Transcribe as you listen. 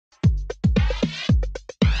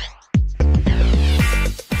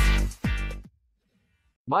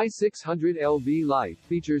My 600lb Life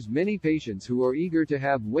features many patients who are eager to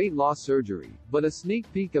have weight loss surgery, but a sneak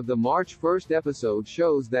peek of the March 1st episode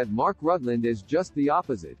shows that Mark Rutland is just the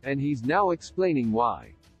opposite, and he's now explaining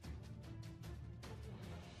why.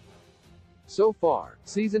 So far,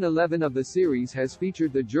 Season 11 of the series has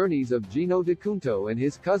featured the journeys of Gino DeCunto and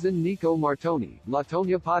his cousin Nico Martoni,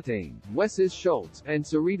 Latonia Patain, Wes's Schultz, and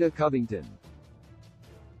Sarita Covington.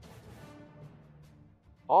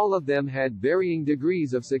 All of them had varying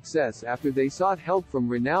degrees of success after they sought help from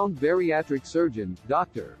renowned bariatric surgeon,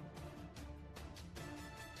 Dr.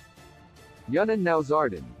 Yunan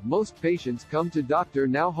Nauzardin. Most patients come to Dr.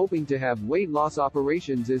 Now hoping to have weight loss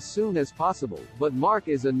operations as soon as possible, but Mark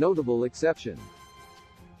is a notable exception.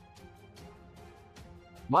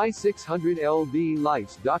 My 600lb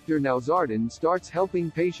Life's Dr. Nauzardin starts helping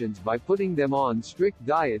patients by putting them on strict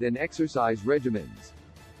diet and exercise regimens.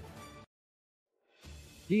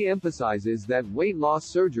 He emphasizes that weight loss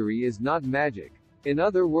surgery is not magic. In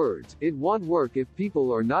other words, it won't work if people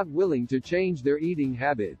are not willing to change their eating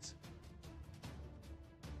habits.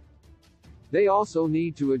 They also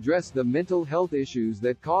need to address the mental health issues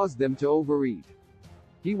that cause them to overeat.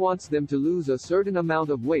 He wants them to lose a certain amount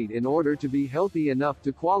of weight in order to be healthy enough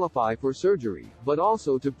to qualify for surgery, but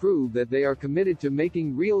also to prove that they are committed to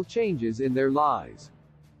making real changes in their lives.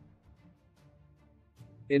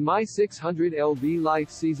 In My 600lb Life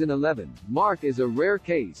Season 11, Mark is a rare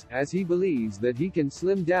case, as he believes that he can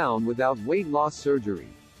slim down without weight loss surgery.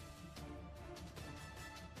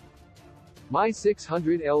 My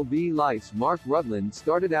 600lb Life's Mark Rutland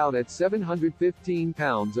started out at 715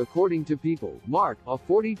 pounds according to People. Mark, a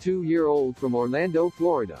 42-year-old from Orlando,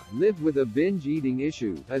 Florida, lived with a binge eating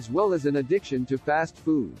issue, as well as an addiction to fast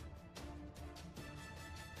food.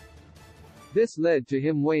 This led to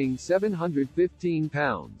him weighing 715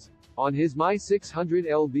 pounds. On his My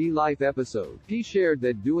 600lb Life episode, he shared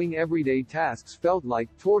that doing everyday tasks felt like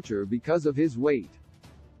torture because of his weight.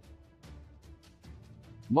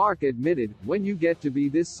 Mark admitted, "When you get to be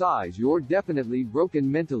this size, you're definitely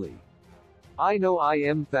broken mentally. I know I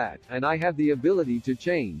am fat, and I have the ability to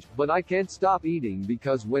change, but I can't stop eating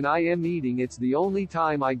because when I am eating it's the only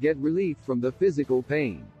time I get relief from the physical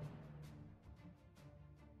pain.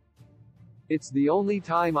 It's the only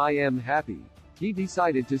time I am happy." He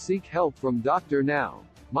decided to seek help from Dr. Now.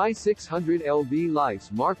 My 600lb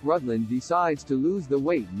Life's Mark Rutland decides to lose the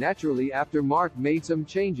weight naturally after Mark made some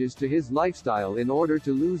changes to his lifestyle in order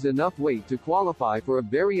to lose enough weight to qualify for a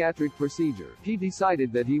bariatric procedure. He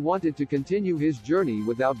decided that he wanted to continue his journey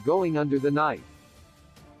without going under the knife.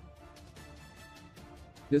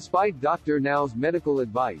 Despite Dr. Now's medical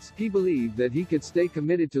advice, he believed that he could stay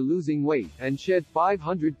committed to losing weight, and shed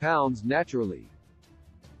 500 pounds naturally.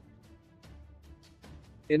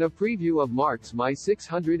 In a preview of Mark's My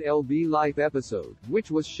 600lb Life episode, which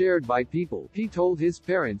was shared by People, he told his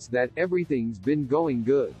parents that everything's been going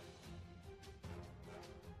good.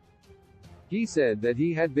 He said that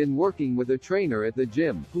he had been working with a trainer at the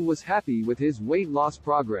gym, who was happy with his weight loss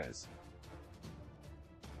progress.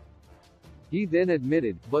 He then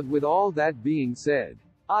admitted, "But with all that being said,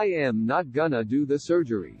 I am not gonna do the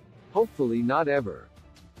surgery. Hopefully not ever."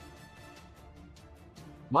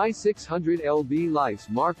 My 600lb Life's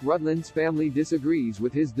Mark Rutland's family disagrees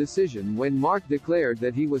with his decision when Mark declared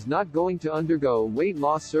that he was not going to undergo weight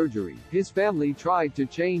loss surgery. His family tried to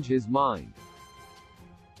change his mind.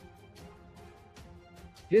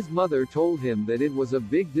 His mother told him that it was a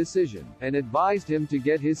big decision, and advised him to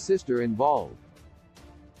get his sister involved.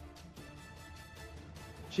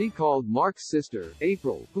 She called Mark's sister,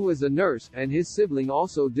 April, who is a nurse, and his sibling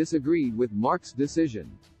also disagreed with Mark's decision.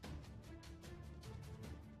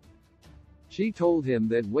 She told him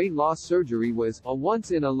that weight loss surgery was a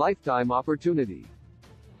once-in-a-lifetime opportunity.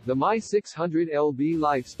 The My 600lb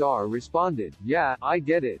Life star responded, "Yeah, I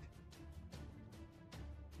get it.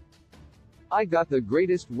 I got the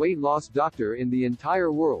greatest weight loss doctor in the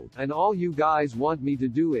entire world, and all you guys want me to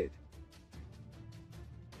do it.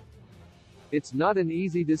 It's not an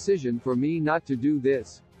easy decision for me not to do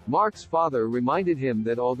this." Mark's father reminded him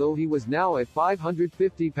that although he was now at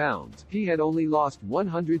 550 pounds, he had only lost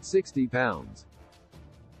 160 pounds.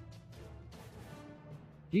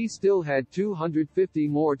 He still had 250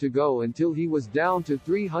 more to go until he was down to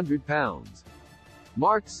 300 pounds.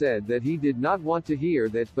 Mark said that he did not want to hear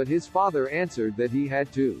that, but his father answered that he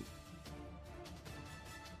had to.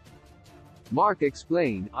 Mark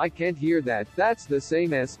explained, "I can't hear that. That's the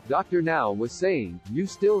same as Dr. Now was saying, you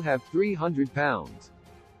still have 300 pounds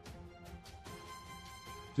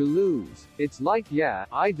to lose. It's like, yeah,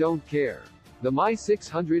 I don't care. The My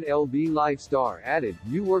 600lb Life star added,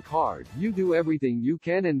 "You work hard, you do everything you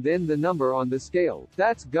can, and then the number on the scale,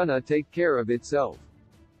 that's gonna take care of itself."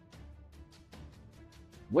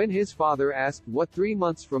 When his father asked what 3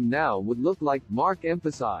 months from now would look like, Mark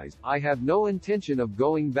emphasized, "I have no intention of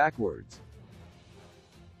going backwards."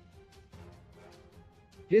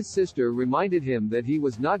 His sister reminded him that he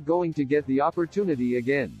was not going to get the opportunity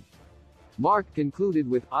again. Mark concluded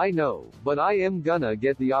with, "I know, but I am gonna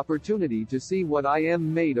get the opportunity to see what I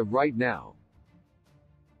am made of right now."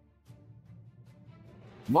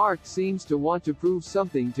 Mark seems to want to prove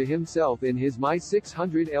something to himself in his My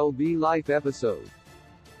 600lb Life episode.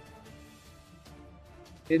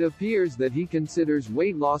 It appears that he considers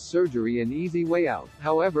weight loss surgery an easy way out.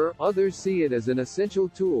 However, others see it as an essential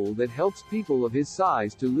tool that helps people of his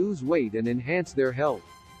size to lose weight and enhance their health.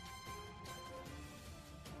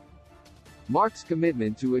 Mark's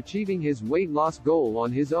commitment to achieving his weight loss goal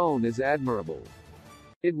on his own is admirable.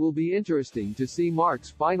 It will be interesting to see Mark's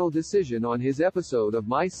final decision on his episode of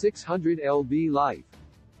My 600lb Life.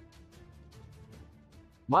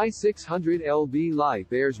 My 600lb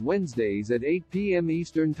Life airs Wednesdays at 8 p.m.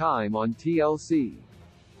 Eastern Time on TLC.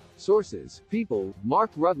 Sources: People,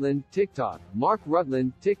 Mark Rutland, TikTok, Mark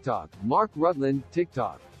Rutland, TikTok, Mark Rutland,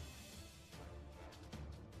 TikTok.